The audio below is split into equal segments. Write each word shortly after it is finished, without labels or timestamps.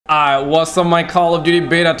What's up, my Call of Duty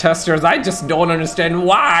beta testers? I just don't understand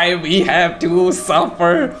why we have to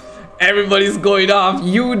suffer. Everybody's going off.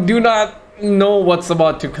 You do not know what's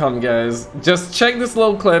about to come, guys. Just check this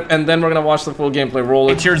little clip and then we're gonna watch the full gameplay. Roll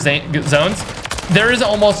it. Into your zones. There is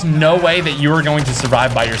almost no way that you are going to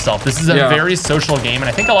survive by yourself. This is a very social game, and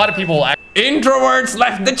I think a lot of people will Introverts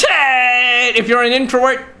left the chat. If you're an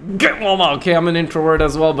introvert, get one out. Okay, I'm an introvert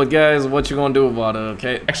as well, but guys, what you gonna do about it?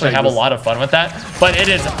 Okay, actually have a lot of fun with that, but it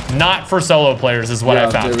is not for solo players, is what I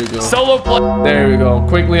found. There we go. Solo play. There we go.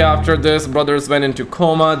 Quickly after this, brothers went into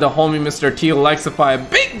coma. The homie Mr. T Lexify,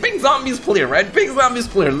 big zombies player, right? Big zombies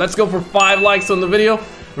player. Let's go for 5 likes on the video.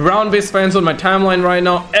 Round-based fans on my timeline right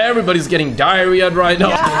now. Everybody's getting diarrhea right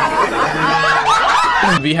now.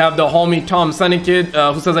 We have the homie Tom Sunny-Kid,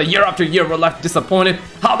 who says that year after year we're left disappointed.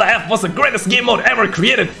 How the F was the greatest game mode ever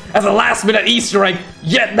created as a last-minute Easter egg,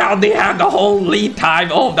 yet now they have the whole lead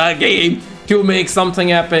time of the game to make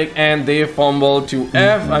something epic, and they fumbled to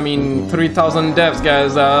F. I mean, 3,000 devs,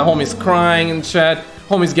 guys. Homie's crying in chat.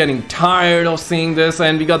 Homie's getting tired of seeing this,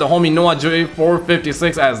 and we got the homie Noah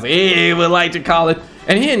J456, as he would like to call it,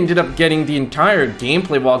 and he ended up getting the entire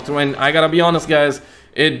gameplay walkthrough, and I gotta be honest, guys,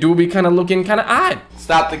 it do be kind of looking kind of odd.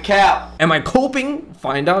 Stop the cap. Am I coping?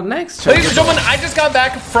 Find out next. Ladies and gentlemen, I just got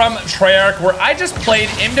back from Treyarch, where I just played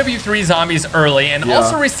MW3 Zombies early and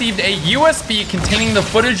also received a USB containing the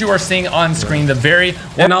footage you are seeing on screen. The very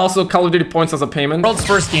and also Call of Duty points as a payment. World's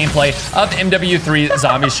first gameplay of MW3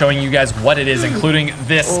 Zombies, showing you guys what it is, including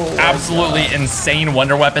this absolutely insane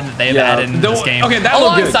wonder weapon that they've added in this game. Okay, that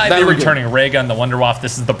alongside the returning ray gun, the Wonderwaff.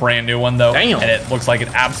 This is the brand new one though, Damn. and it looks like it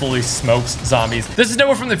absolutely smokes zombies. This is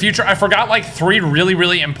Noah from the future. I forgot like 3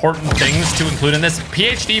 really important things to include in this.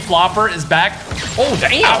 PhD Flopper is back. Oh,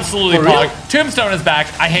 damn. Absolutely pog. Tombstone is back.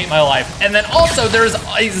 I hate my life. And then also there's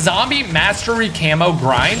a zombie mastery camo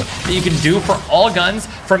grind that you can do for all guns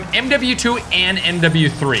from MW2 and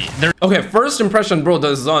MW3. Okay, first impression, bro,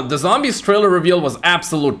 the Zombies trailer reveal was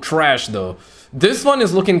absolute trash though. This one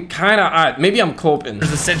is looking kind of odd. Maybe I'm coping.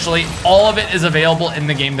 There's essentially all of it is available in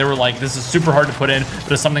the game. They were like, this is super hard to put in,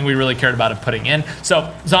 but it's something we really cared about putting in.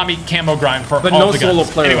 So zombie camo grind for all the guns. Solo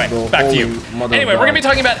players, anyway, bro. back to you. Anyway, we're gonna be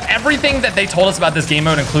talking about everything that they told us about this game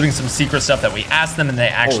mode, including some secret stuff that we asked them and they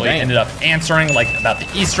actually ended up answering, like about the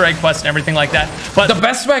Easter egg quest and everything like that. But the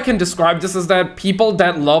best way I can describe this is that people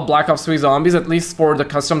that love Black Ops 3 Zombies, at least for the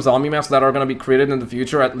custom zombie maps that are gonna be created in the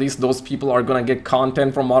future, at least those people are gonna get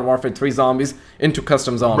content from Modern Warfare 3 Zombies into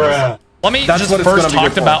custom zombies. Bruh. Let me just first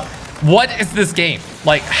talk about what is this game?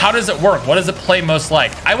 Like, how does it work? What does it play most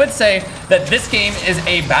like? I would say that this game is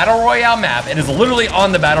a battle royale map. It is literally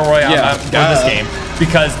on the battle royale map for this game,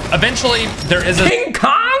 because eventually there is a King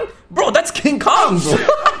Kong? Bro, that's King Kong, bro.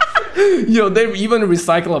 Yo, they even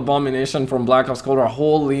recycle Abomination from Black Ops Cold War.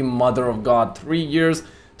 Holy mother of God. 3 years,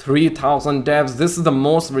 3,000 devs. This is the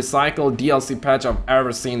most recycled DLC patch I've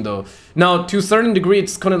ever seen though. Now, to a certain degree,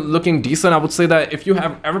 it's kind of looking decent. I would say that if you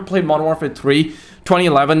have ever played Modern Warfare 3,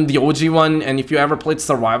 2011, the OG one, and if you ever played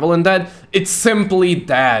Survival in that, it's simply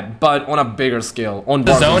that, but on a bigger scale. On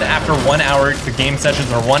the zone after 1 hour, the game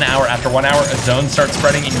sessions are 1 hour. After 1 hour, a zone starts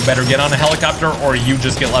spreading and you better get on a helicopter or you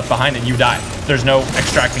just get left behind and you die. There's no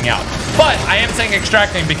extracting out. But I am saying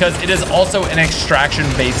extracting because it is also an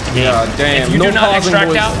extraction-based game. Yeah, damn. If you do not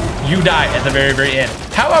extract out, you die at the very end.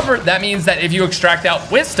 However, that means that if you extract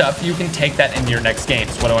out with stuff, you can take that into your next game.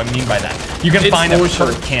 So what do I mean by that? You can find a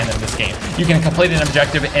perk can in this game. You can complete an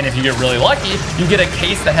objective, and if you get really lucky, you get a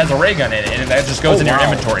case that has a ray gun in it, and that just goes in your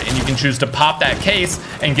inventory, and you can choose to pop that case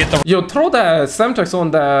and get the throw the Semtex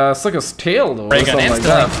on the sucker's tail though, ray gun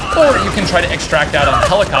instantly, or you can try to extract out a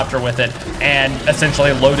helicopter with it and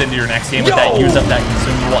essentially load into your next game with that, use up that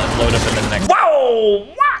consumable and load up into the next. Wow!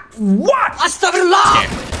 What?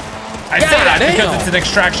 I say that because it's an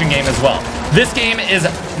extraction game as well. This game is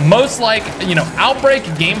most like, you know, Outbreak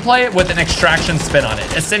gameplay with an extraction spin on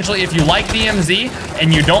it. Essentially, if you like DMZ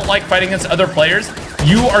and you don't like fighting against other players,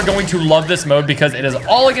 you are going to love this mode because it is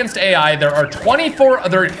all against AI. There are 24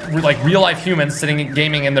 other like real life humans sitting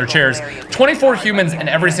gaming in their chairs. 24 humans in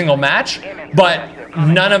every single match, but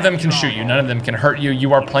none of them can shoot you. None of them can hurt you.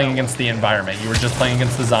 You are playing against the environment. You are just playing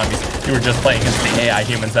against the zombies. You are just playing against the AI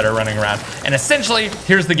humans that are running around. And essentially,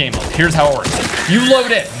 here's the game mode. Here's how it works. You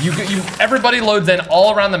load in. Everybody loads in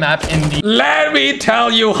all around the map in the... Let me tell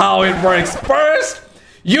you how it works. First,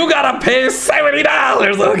 you gotta pay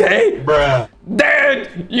 $70, okay? Bruh.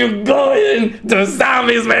 Then you go in the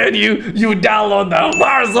Zombies menu, you download the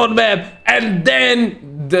Warzone map, and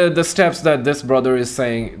then the steps that this brother is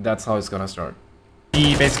saying, that's how it's gonna start.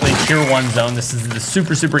 Basically tier 1 zone. This is the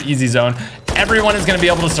super easy zone. everyone is going to be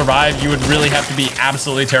able to survive. You would really have to be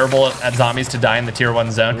absolutely terrible at zombies to die in the tier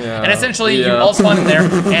 1 zone. Yeah. And essentially, you all spawn in there,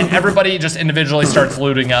 and everybody just individually starts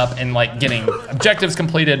looting up and like getting objectives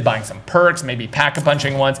completed, buying some perks, maybe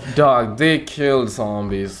pack-a-punching once. Dog, they killed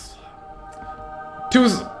zombies. To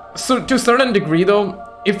a certain degree, though,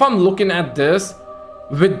 if I'm looking at this,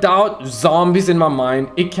 without zombies in my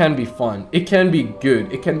mind, it can be fun. It can be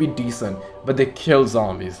good. It can be decent. But they kill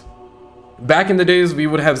zombies. Back in the days, we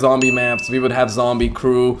would have zombie maps. We would have zombie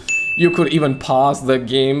crew. You could even pause the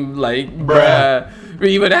game like, bruh.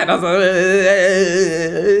 We would have,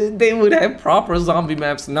 they would have proper zombie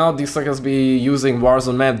maps. Now these suckers be using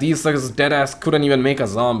Warzone map. These suckers deadass couldn't even make a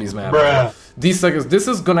zombies map. Bruh. These suckers, this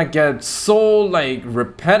is gonna get so like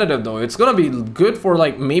repetitive though. It's gonna be good for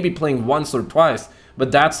like maybe playing once or twice.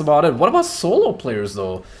 But that's about it. What about solo players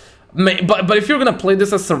though? But if you're gonna play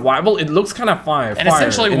this as survival, it looks kind of fire. And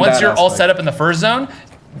essentially, once you're all set up in the first zone,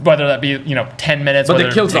 whether that be 10 minutes, but whether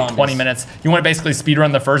it take 20 minutes, you want to basically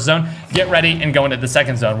speedrun the first zone, get ready, and go into the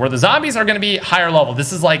second zone, where the zombies are going to be higher level.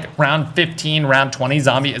 This is like round 15, round 20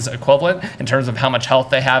 zombie is equivalent in terms of how much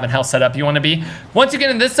health they have and how set up you want to be. Once you get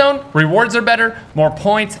in this zone, rewards are better, more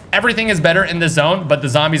points, everything is better in this zone, but the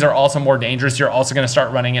zombies are also more dangerous. You're also going to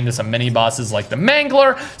start running into some mini bosses like the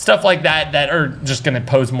Mangler, stuff like that, that are just going to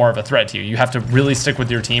pose more of a threat to you. You have to really stick with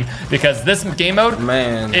your team, because this game mode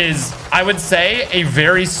is, I would say, a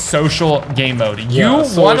very social game mode. You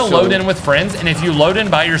want to load in with friends, and if you load in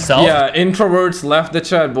by yourself, introverts left the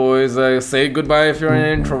chat, boys. Say goodbye if you're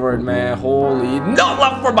an introvert, man. Holy, no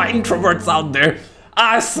love for my introverts out there.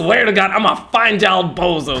 I swear to God, I'm a find y'all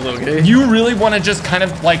bozos, okay? You really want to just kind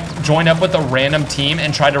of like join up with a random team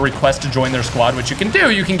and try to request to join their squad, which you can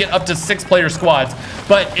do. You can get up to 6-player squads.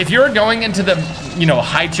 But if you're going into the,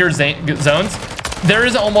 high tier zones, there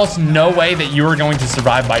is almost no way that you are going to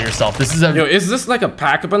survive by yourself. This is a... Yo, is this like a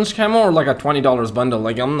pack-a-punch camo or like a $20 bundle?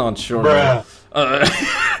 Like, I'm not sure. Yeah,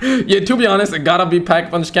 to be honest, it gotta be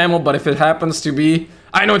pack-a-punch camo, but if it happens to be...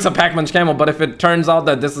 I know it's a pack-a-punch camo, but if it turns out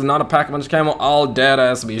that this is not a pack-a-punch camo, I'll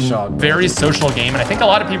dead-ass be shocked. Very social game, and I think a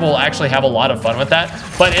lot of people actually have a lot of fun with that,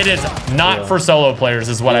 but it is not for solo players,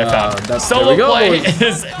 is what I found. Solo play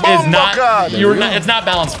is not, it's not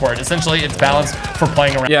balanced for it. Essentially, it's balanced for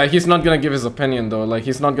playing around. Yeah, he's not gonna give his opinion, though. Like,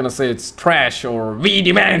 he's not gonna say it's trash or we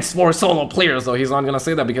demand for solo players, though. He's not gonna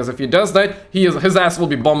say that, because if he does that, his ass will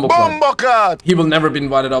be bumbleclad. He will never be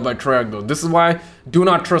invited out by Treyarch, though. This is why do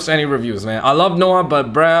not trust any reviews, man. I love Noah,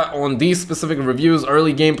 but bruh, on these specific reviews,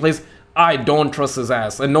 early gameplays, I don't trust his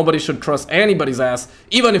ass, and nobody should trust anybody's ass,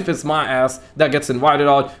 even if it's my ass that gets invited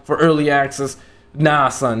out for early access. Nah,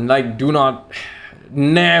 son, like, do not,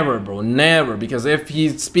 never, bro, never, because if he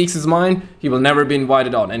speaks his mind, he will never be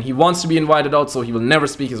invited out, and he wants to be invited out, so he will never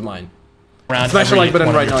speak his mind. Especially like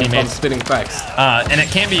Biden right now, I'm spitting facts. And it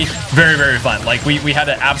can be very, very fun. Like, we had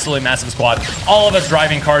an absolutely massive squad. All of us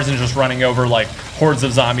driving cars and just running over, like, hordes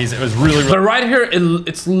of zombies. It was really But right here,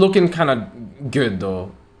 it's looking kind of good,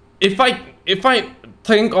 though. If I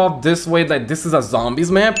think of this way, that this is a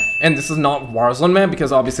zombies map, and this is not Warzone map,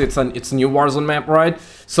 because obviously it's new Warzone map, right?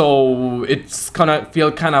 So it's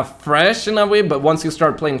feel kind of fresh in a way, but once you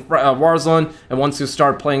start playing Warzone, and once you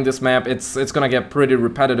start playing this map, it's gonna get pretty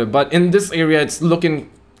repetitive. But in this area, it's looking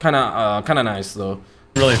kind of nice, though.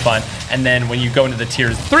 Really fun. And then when you go into the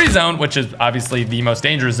tier 3 zone, which is obviously the most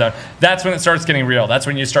dangerous zone, that's when it starts getting real. That's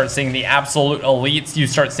when you start seeing the absolute elites. You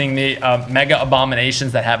start seeing the mega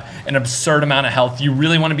abominations that have an absurd amount of health. You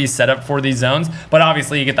really want to be set up for these zones, but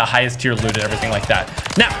obviously you get the highest tier loot and everything like that.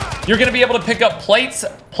 Now, you're going to be able to pick up plates.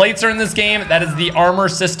 Plates are in this game. That is the armor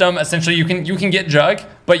system. Essentially, you can get jug,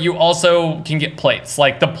 but you also can get plates.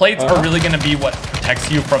 Like, the plates are really going to be what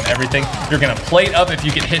protects you from everything. You're going to plate up if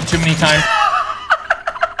you get hit too many times.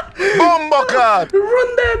 Run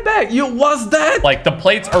that back. You was that? Like, the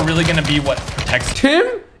plates are really gonna be what protects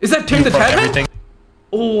Tim? Is that Tim the Tatman?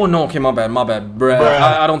 Oh no, okay, my bad, bruh.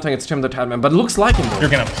 I don't think it's Tim the Tatman, but it looks like him though. You're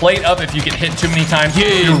gonna plate up if you get hit too many times.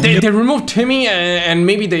 Yeah, they removed Timmy, and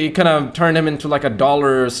maybe they kind of turned him into like a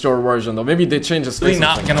dollar store version though. Maybe they changed his face. You're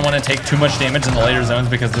not gonna want to take too much damage in the later zones,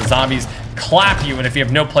 because the zombies clap you, and if you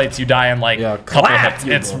have no plates, you die in like a couple of hits.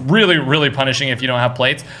 It's really, really punishing if you don't have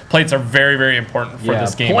plates. Plates are very, very important for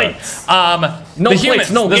this game. Plates. The humans,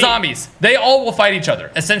 the zombies, they all will fight each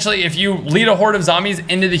other. Essentially, if you lead a horde of zombies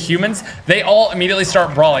into the humans, they all immediately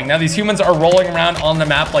start brawling. Now, these humans are rolling around on the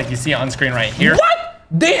map like you see on screen right here. What?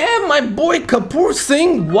 They have my boy Kapoor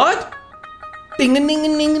Singh. What? Ding ding ding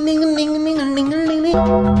ding ding ding ding ding ding.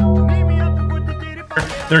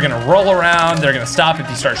 They're gonna roll around, they're gonna stop if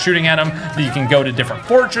you start shooting at them. You can go to different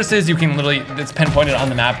fortresses, you can literally, it's pinpointed on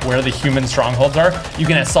the map where the human strongholds are. You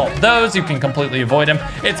can assault those, you can completely avoid them.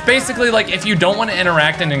 It's basically like if you don't want to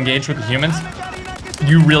interact and engage with the humans,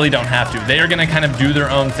 you really don't have to. They are gonna kind of do their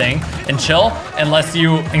own thing and chill unless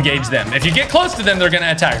you engage them. If you get close to them, they're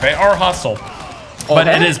gonna attack. They are hostile. But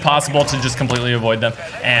it is possible to just completely avoid them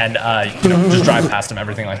and you know, just drive past them,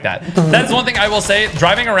 everything like that. That's one thing I will say.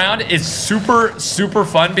 Driving around is super, super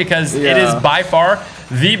fun because it is by far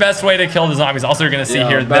the best way to kill the zombies. Also, you're going to see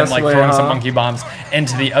here them like throwing some monkey bombs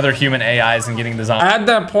into the other human AIs and getting the zombies. At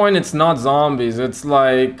that point, it's not zombies. It's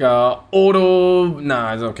like auto.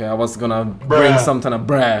 Nah, it's okay. I was gonna bring something up.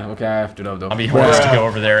 Okay, I have to know though. Zombie hordes to go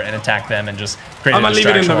over there and attack them and just create a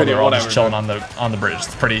distraction while they're all just chilling on the bridge.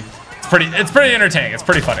 It's pretty entertaining. It's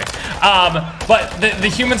pretty funny. But the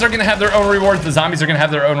humans are going to have their own rewards. The zombies are going to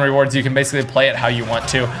have their own rewards. You can basically play it how you want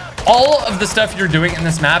to. All of the stuff you're doing in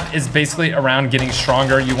this map is basically around getting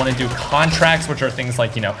stronger. You want to do contracts, which are things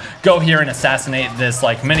like, you know, go here and assassinate this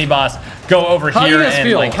like mini boss. Go over here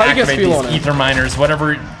and like activate these ether miners.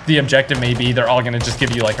 Whatever the objective may be, they're all going to just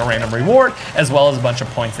give you like a random reward, as well as a bunch of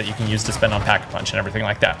points that you can use to spend on Pack-a-Punch and everything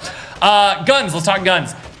like that. Guns. Let's talk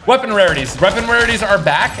guns. Weapon rarities. Weapon rarities are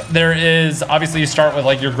back. There is, obviously you start with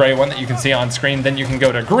like your gray one that you can see on screen. Then you can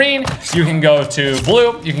go to green, you can go to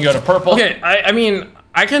blue, you can go to purple. Okay, I mean,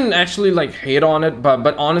 I can actually like hate on it,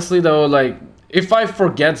 but honestly though, like if I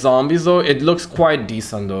forget zombies though, it looks quite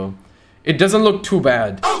decent though. It doesn't look too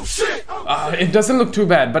bad. Oh shit! It doesn't look too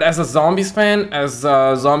bad, but as a Zombies fan,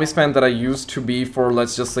 that I used to be for,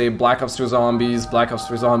 let's just say, Black Ops 2 Zombies, Black Ops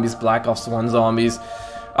 3 Zombies, Black Ops 1 Zombies,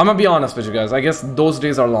 I'm gonna be honest with you guys, I guess those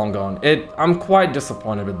days are long gone. I'm quite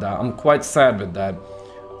disappointed with that. I'm quite sad with that.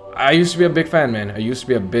 I used to be a big fan, man. I used to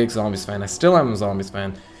be a big Zombies fan. I still am a Zombies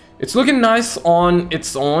fan. It's looking nice on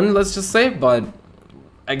its own, let's just say, but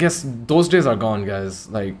I guess those days are gone, guys.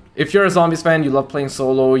 Like, if you're a Zombies fan, you love playing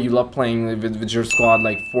solo, you love playing with your squad,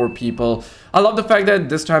 like 4 people. I love the fact that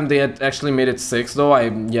this time they had actually made it 6, though.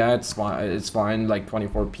 Yeah, it's fine, like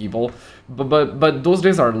 24 people. But those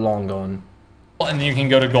days are long gone. And then you can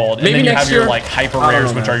go to gold, and then you have your like hyper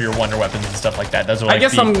rares, which are your wonder weapons and stuff like that. Those are like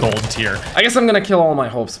the gold tier. I guess I'm gonna kill all my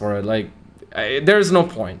hopes for it. Like, there's no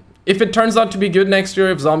point. If it turns out to be good next year,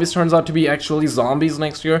 if Zombies turns out to be actually zombies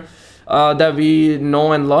next year, that we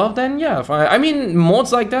know and love, then yeah, fine. I mean,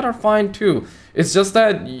 modes like that are fine too. It's just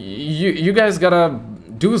that you guys gotta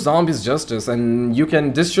do Zombies justice, and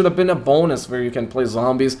this should have been a bonus where you can play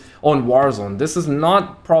Zombies on Warzone. This is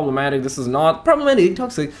not problematic. This is not problematic,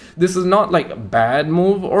 toxic. This is not like a bad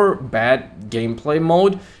move or bad gameplay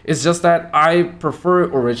mode. It's just that I prefer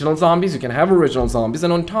original Zombies. You can have original Zombies,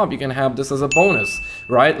 and on top you can have this as a bonus,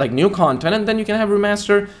 right? Like new content, and then you can have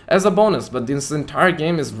remaster as a bonus. But this entire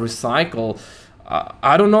game is recycle.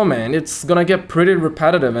 I don't know, man. It's gonna get pretty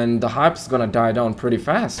repetitive, and the hype's gonna die down pretty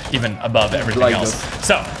fast. Even above everything else.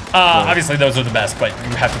 So, obviously those are the best, but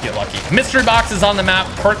you have to get lucky. Mystery boxes on the map,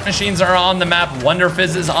 perk machines are on the map, Wonder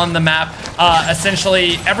Fizz is on the map.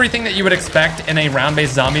 Essentially, everything that you would expect in a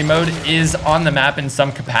round-based zombie mode is on the map in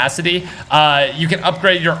some capacity. You can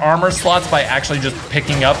upgrade your armor slots by actually just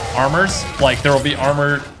picking up armors. Like, there will be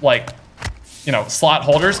armor, like, you know, slot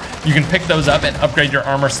holders. You can pick those up and upgrade your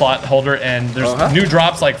armor slot holder, and there's new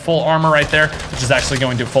drops like full armor right there, which is actually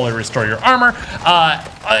going to fully restore your armor.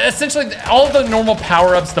 Essentially, all of the normal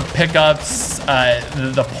power-ups, the pickups,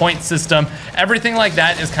 the point system, everything like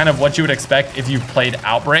that is kind of what you would expect if you played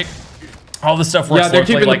Outbreak. All the stuff works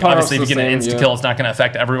locally. Like, obviously, if you get an insta-kill, it's not going to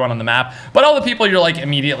affect everyone on the map, but all the people you're like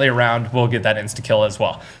immediately around will get that insta-kill as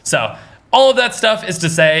well. So all of that stuff is to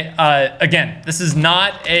say, again, this is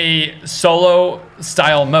not a solo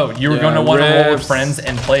style mode. You're going to want to roll with friends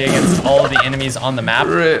and play against all of the enemies on the map.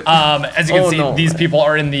 As you can see, these people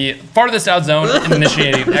are in the farthest out zone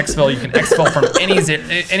initiating exfil. You can exfil from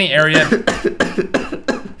any area.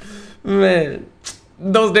 Man,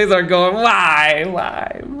 those days are gone.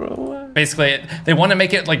 Why, bro? Basically, they want to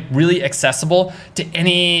make it like really accessible to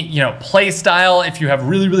any, you know, play style. If you have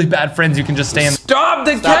really bad friends, you can just stay in. Stop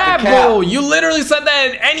the cap, bro! You literally said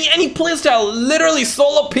that any play style, literally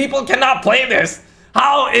solo people cannot play this.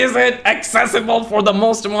 How is it accessible for the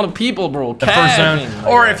most amount of people, bro? The first zone,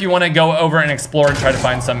 or if you want to go over and explore and try to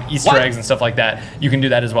find some Easter eggs and stuff like that, you can do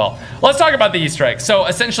that as well. Let's talk about the Easter eggs. So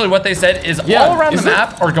essentially what they said is all around the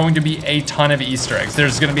map are going to be a ton of Easter eggs.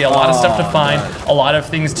 There's going to be a lot of stuff to find, a lot of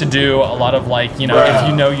things to do, a lot of like, you know,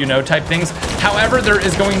 if you know type things. However, there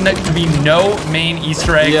is going to be no main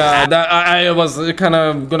Easter egg. Yeah, that I was kind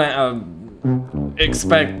of gonna...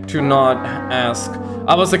 expect to not ask.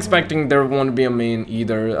 I was expecting there won't be a main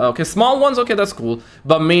either. Okay, small ones, okay, that's cool.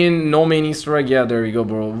 But main, no main Easter egg, yeah, there you go,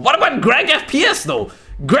 bro. What about Greg FPS, though?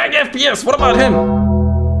 Greg FPS, what about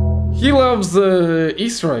him? He loves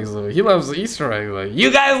Easter eggs, though. He loves Easter eggs. Like,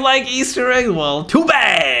 you guys like Easter eggs? Well, too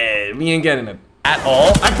bad. Me ain't getting it. At all.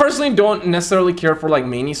 I personally don't necessarily care for like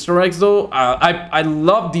main Easter eggs though. I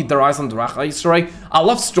love the Rise and Dracha Easter egg. I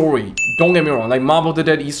love story. Don't get me wrong. Like Mob of the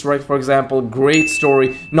Dead Easter egg, for example, great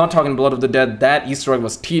story. Not talking Blood of the Dead. That Easter egg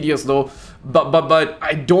was tedious though. But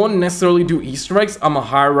I don't necessarily do Easter eggs. I'm a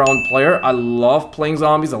high round player. I love playing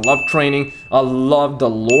zombies. I love training. I love the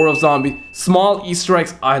lore of zombies. Small Easter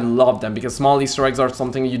eggs, I love them because small Easter eggs are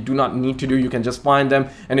something you do not need to do. You can just find them,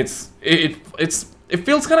 and it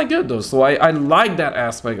feels kind of good though, so I like that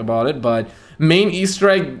aspect about it. But main Easter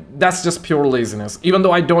egg, that's just pure laziness. Even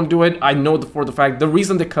though I don't do it, I know for the fact the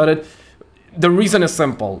reason they cut it, the reason is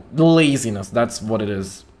simple: the laziness. That's what it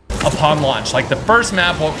is. Upon launch, like the first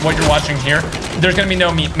map, what you're watching here, there's gonna be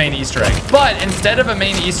no main Easter egg. But instead of a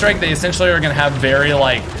main Easter egg, they essentially are gonna have very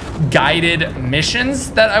like guided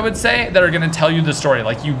missions that I would say that are going to tell you the story.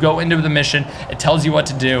 Like you go into the mission, it tells you what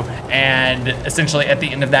to do, and essentially at the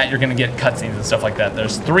end of that you're going to get cutscenes and stuff like that.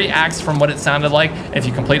 There's 3 acts from what it sounded like. If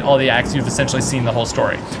you complete all the acts, you've essentially seen the whole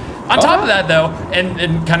story. On top of that though,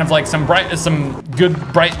 and kind of like some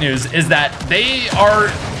good bright news is that they are,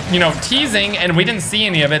 you know, teasing, and we didn't see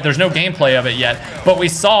any of it. There's no gameplay of it yet, but we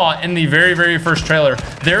saw in the very first trailer,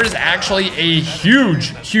 there is actually a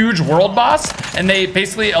huge world boss, and they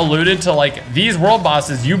basically alluded to like, these world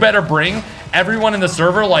bosses, you better bring everyone in the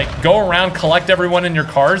server, like go around, collect everyone in your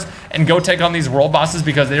cars, and go take on these world bosses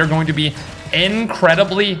because they are going to be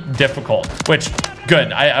incredibly difficult, which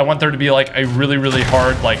good. I want there to be like a really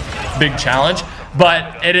hard, like big challenge,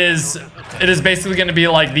 but it is basically going to be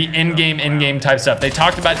like the in-game type stuff. They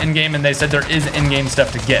talked about in-game, and they said there is in-game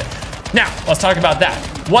stuff to get. Now, let's talk about that.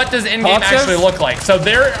 What does in-game actually look like? So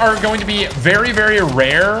there are going to be very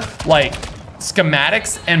rare, like,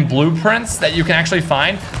 schematics and blueprints that you can actually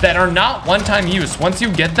find that are not one-time use. Once you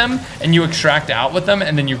get them and you extract out with them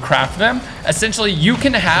and then you craft them, essentially you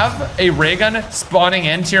can have a ray gun spawning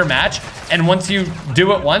into your match, and once you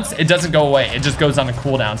do it once, it doesn't go away. It just goes on a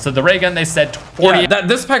cooldown. So the ray gun, they said 40. Yeah,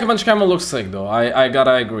 this Pack-a-Punch camo looks sick though. I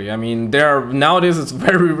gotta agree. I mean, nowadays it's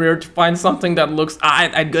very rare to find something that looks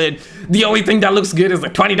good. The only thing that looks good is the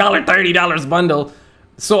 $20, $30 bundle.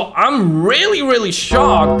 So I'm really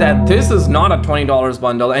shocked that this is not a $20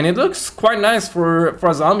 bundle, and it looks quite nice for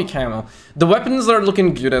a zombie camo. The weapons are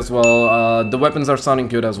looking good as well. The weapons are sounding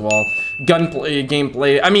good as well. Gunplay,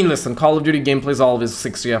 gameplay. I mean, listen, Call of Duty gameplay is always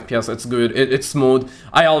 60 FPS. It's good. It's smooth.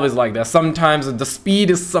 I always like that. Sometimes the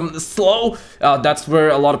speed is slow. That's where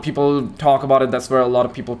a lot of people talk about it. That's where a lot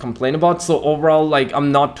of people complain about. So overall, like,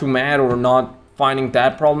 I'm not too mad or not finding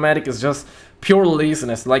that problematic. It's just pure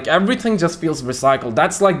laziness. Like, everything just feels recycled.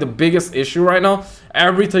 That's like the biggest issue right now.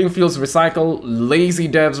 Everything feels recycled. Lazy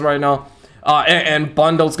devs right now. And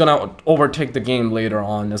bundles gonna overtake the game later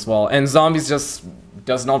on as well. And zombies just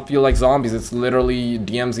does not feel like zombies. It's literally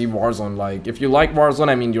DMZ Warzone. Like, if you like Warzone,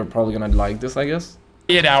 I mean, you're probably gonna like this, I guess.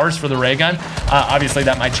 48 hours for the ray gun. Obviously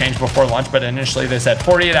that might change before launch, but initially they said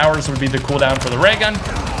 48 hours would be the cooldown for the ray gun.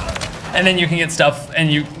 And then you can get stuff,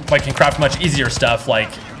 and you like can craft much easier stuff, like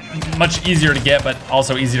much easier to get, but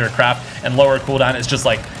also easier to craft, and lower cooldown is just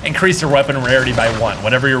like increase your weapon rarity by 1.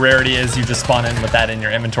 Whatever your rarity is, you just spawn in with that in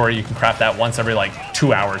your inventory. You can craft that once every like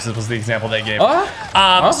 2 hours. This was the example they gave.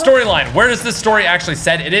 Storyline. Where is this story actually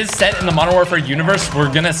set? It is set in the Modern Warfare universe.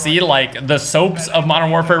 We're gonna see like the soaps of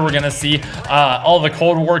Modern Warfare. We're gonna see all the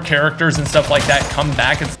Cold War characters and stuff like that come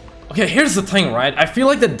back. Okay, here's the thing, right? I feel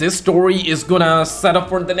like that this story is gonna set up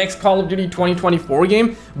for the next Call of Duty 2024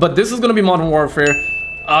 game, but this is gonna be Modern Warfare.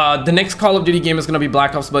 The next Call of Duty game is gonna be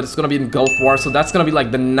Black Ops, but it's gonna be in Gulf War, so that's gonna be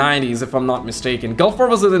like the 90s if I'm not mistaken. Gulf War,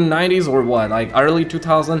 was it in the 90s or what? Like early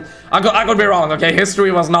 2000? I could be wrong, okay?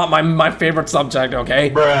 History was not my favorite subject, okay?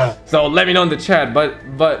 Bruh. So let me know in the chat.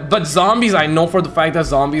 But zombies, I know for the fact that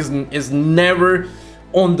zombies is never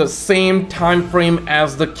on the same time frame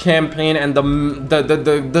as the campaign and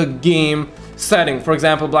the game setting. For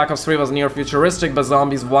example, Black Ops 3 was near futuristic, but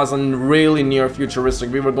Zombies wasn't really near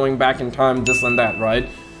futuristic. We were going back in time, this and that, right?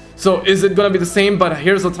 So is it gonna be the same? But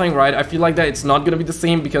here's the thing, right? I feel like that it's not gonna be the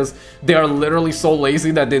same because they are literally so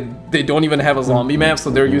lazy that they don't even have a zombie map,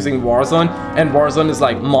 so they're using Warzone, and Warzone is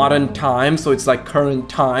like modern time, so it's like current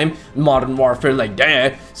time, Modern Warfare, like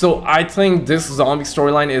that. So I think this zombie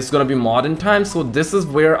storyline is gonna be modern time, so this is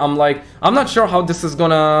where I'm like, I'm not sure how this is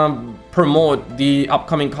gonna promote the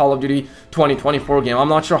upcoming Call of Duty 2024 game. I'm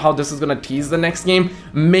not sure how this is gonna tease the next game.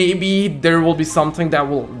 Maybe there will be something that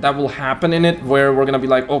will happen in it where we're gonna be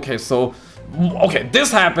like, okay, so okay,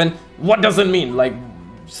 this happened. What does it mean? Like,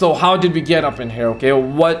 so how did we get up in here? Okay,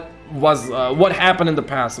 what happened in the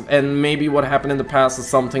past? And maybe what happened in the past is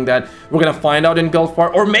something that we're gonna find out in Gulf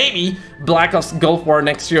War, or maybe Black Ops Gulf War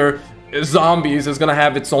next year. Zombies is gonna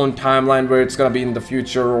have its own timeline where it's gonna be in the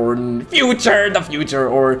future, or in the future,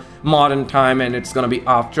 or modern time, and it's gonna be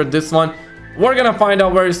after this one. We're gonna find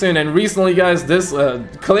out very soon. And recently, guys, this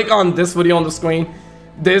click on this video on the screen.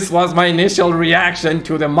 This was my initial reaction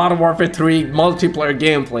to the Modern Warfare 3 multiplayer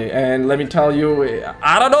gameplay, and let me tell you,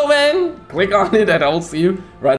 I don't know, man. Click on it, and I'll see you right